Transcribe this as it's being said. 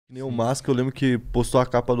Que nem o Máscara, eu lembro que postou a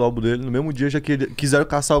capa do álbum dele, no mesmo dia já que quiseram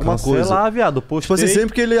caçar alguma coisa. Sei lá, viado, postei. Tipo assim,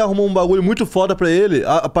 sempre que ele arrumou um bagulho muito foda pra ele,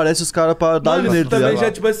 aparece os caras pra dar Mano, nele. isso também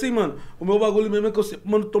já, tipo assim, mano, o meu bagulho mesmo é que eu sempre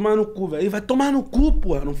mando tomar no cu, velho. Vai tomar no cu,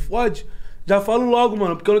 porra, não fode. Já falo logo,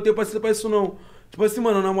 mano, porque eu não tenho paciência pra isso, não. Tipo assim,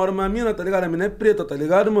 mano, eu namoro uma mina, tá ligado? A mina é preta, tá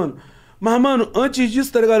ligado, mano? Mas, mano, antes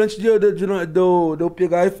disso, tá ligado? Antes de eu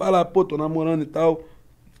pegar e falar, pô, tô namorando e tal,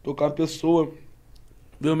 tocar uma pessoa,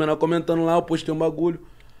 ver o menor comentando lá, eu postei um bagulho.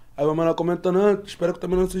 Aí o menor comentando, espero que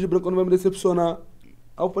também não seja branco, não vai me decepcionar.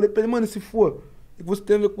 Aí eu falei pra ele, mano, se for, o que você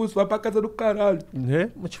tem a ver com isso? Vai pra casa do caralho.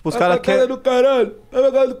 É? Tipo, os Vai caras pra casa do caralho. Vai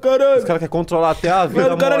pra casa do caralho. Os caras querem controlar até a vida.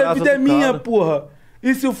 Mas o caralho, a vida é minha, cara. porra.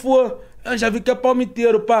 E se for, eu já vi que é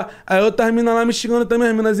palmiteiro, pá. Aí outras minas lá me xingando também,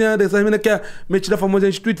 as minazinhas dessas minas que é metida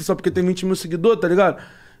famosa de Twitter só porque tem 20 mil seguidores, tá ligado?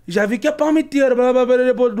 Já vi que é palmiteiro, blá blá blá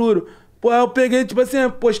blá blá duro. Pô, aí eu peguei, tipo assim,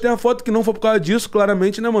 postei uma foto que não foi por causa disso,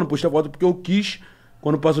 claramente, né, mano? Postei a foto porque eu quis.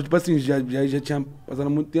 Quando passou, tipo assim, já tinha passado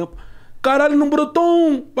muito tempo. Caralho, não brotou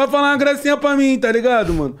um pra falar uma gracinha pra mim, tá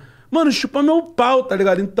ligado, mano? Mano, chupa meu pau, tá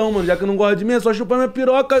ligado? Então, mano, já que não gosta de mim, é só chupar minha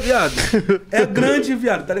piroca, viado. É grande,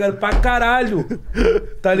 viado, tá ligado? Pra caralho.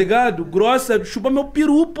 Tá ligado? Grossa, chupa meu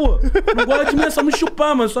peru, pô. Não gosta de mim, é só me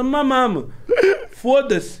chupar, mano, só me mamar, mano.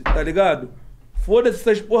 Foda-se, tá ligado? Foda-se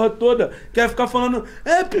essas porra toda. Quer ficar falando,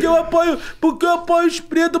 porque eu apoio os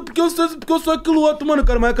pretos, porque eu sou aquilo outro, mano. Eu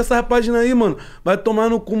quero mais com essa página aí, mano. Vai tomar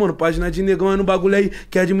no cu, mano. Página de negão aí no bagulho aí,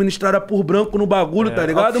 que é administrada por branco no bagulho, tá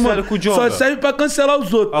ligado, mano? Só serve pra cancelar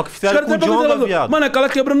os outros. Olha o que fizeram com o Djonga, viado. Mano, aquela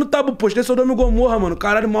quebrando tabu, postei Sodoma e Gomorra, mano.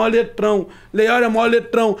 Caralho, maior letrão. Leal é maior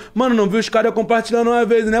letrão. Mano, não vi os caras compartilhando uma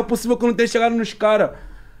vez. Não é possível que eu não tenha chegado nos caras.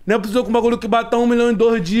 Não é possível que um bagulho que bata 1 milhão em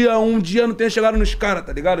 2 dias, um dia não tenha chegado nos caras,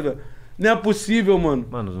 tá ligado, velho? Não é possível, mano.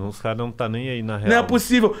 Mano, os caras não tá nem aí na real. Não é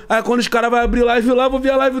possível. Aí quando os caras vão abrir live lá, vou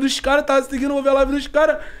ver a live dos caras, tá seguindo, vou ver a live dos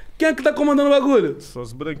caras. Quem é que tá comandando o bagulho? Só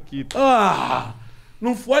os branquitos. Ah!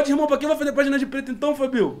 Não fode, irmão. Pra quem vai fazer página de preto então,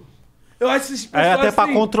 Fabio? Eu acho esses pessoas até pra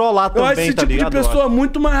controlar também, eu acho esse tá tipo ligado? de pessoa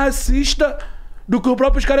muito mais racista do que os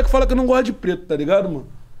próprios caras que falam que não gostam de preto, tá ligado, mano?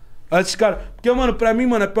 Esses caras... Porque, mano, pra mim,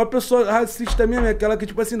 mano, a pior pessoa racista mesmo é aquela que,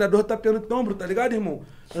 tipo assim, dá dor tapendo o ombro, tá ligado, irmão?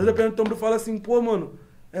 A dor tapendo o ombro e fala assim, pô, mano...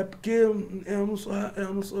 É porque eu não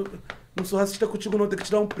sou racista contigo não, tem que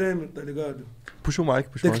te dar um prêmio, tá ligado? Puxa o mic,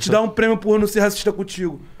 puxa o mic. Tem que te dar um prêmio por não ser racista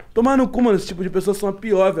contigo. Tomar no cu, mano, esse tipo de pessoa são a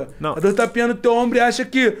pior, velho. A dor tapeando teu ombro e acha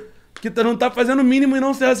que não tá fazendo o mínimo e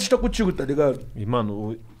não ser racista contigo, tá ligado? E,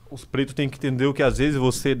 mano, os pretos têm que entender que às vezes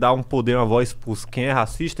você dá um poder, uma voz pros quem é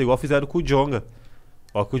racista, igual fizeram com o Djonga.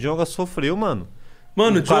 Ó, que o Djonga sofreu, mano.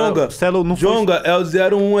 Mano, Djonga é o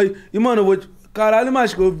 01 aí. E, mano, eu vou... Caralho,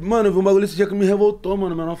 mas, mano, eu vi um bagulho esse dia que me revoltou,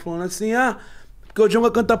 mano. Meu irmão falando assim, porque o Djonga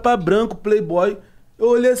canta pra branco, playboy. Eu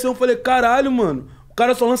olhei assim e falei, caralho, mano. O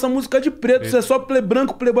cara só lança música de preto. Se é só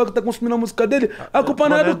branco, playboy que tá consumindo a música dele, a culpa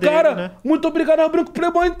não é do cara. Né? Muito obrigado ao branco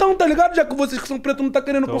playboy então, tá ligado? Já que vocês que são pretos não tá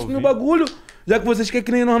querendo consumir o bagulho. Já que vocês que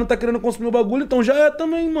nem nós não tá querendo consumir o bagulho, então já é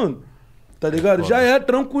também, mano. Tá ligado? Foda. Já é,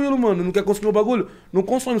 tranquilo, mano. Não quer consumir o bagulho? Não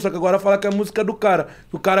consome. Só que agora falar que é a música do cara.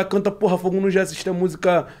 Que o cara canta, porra, Fogo no G, assiste a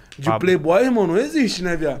música de playboy, irmão, não existe,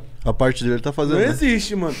 né, viado? A parte dele tá fazendo, Não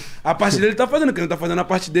existe, mano. A parte dele tá fazendo. Quem não tá fazendo a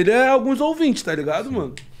parte dele é alguns ouvintes, tá ligado,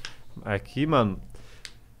 mano? Aqui, mano,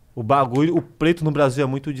 o bagulho... O preto no Brasil é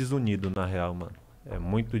muito desunido, na real, mano. É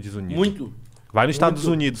muito desunido. Muito. Vai nos Estados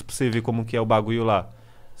Unidos pra você ver como que é o bagulho lá.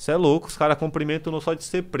 Você é louco, os caras cumprimentam não só de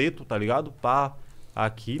ser preto, tá ligado? Pá...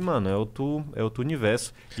 Aqui, mano, é outro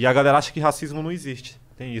universo. E a galera acha que racismo não existe.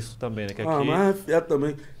 Tem isso também, né? Que aqui... mas é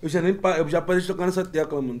também. Eu já parei de tocar nessa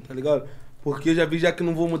tecla, mano, tá ligado? Porque eu já vi que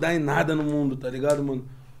não vou mudar em nada no mundo, tá ligado, mano?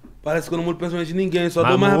 Parece que eu não mudo pensamento de ninguém, só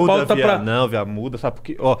dou mais pauta pra... Não, viado, muda, sabe?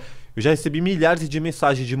 Porque, ó, eu já recebi milhares de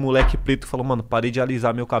mensagens de moleque preto que falou, mano, parei de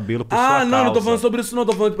alisar meu cabelo por sua causa. Não tô falando sobre isso não,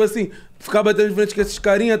 tô falando, tipo assim, ficar batendo de frente com esses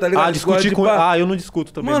carinha, tá ligado? Discutir com... eu não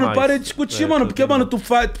discuto também mano, mais. Para de discutir, mano, porque, mano, tu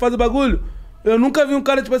faz o bagulho... Eu nunca vi um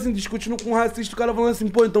cara, tipo assim, discutindo com um racista, o cara falando assim,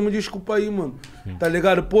 pô, então me desculpa aí, mano. Sim. Tá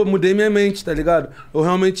ligado? Pô, mudei minha mente, tá ligado? Eu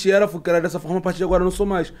realmente fui era dessa forma, a partir de agora eu não sou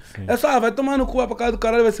mais. Sim. É só, vai tomar no cu, vai pra casa do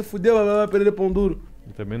caralho, vai se fuder, vai perder pão duro.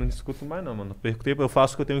 Eu também não discuto mais não, mano. Perco tempo, eu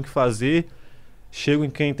faço o que eu tenho que fazer, chego em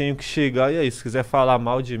quem tenho que chegar e é isso. Se quiser falar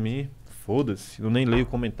mal de mim, foda-se. Eu nem leio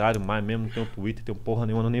comentário mais mesmo, não tenho Twitter, tenho porra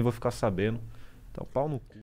nenhuma, eu nem vou ficar sabendo. Então, pau no cu.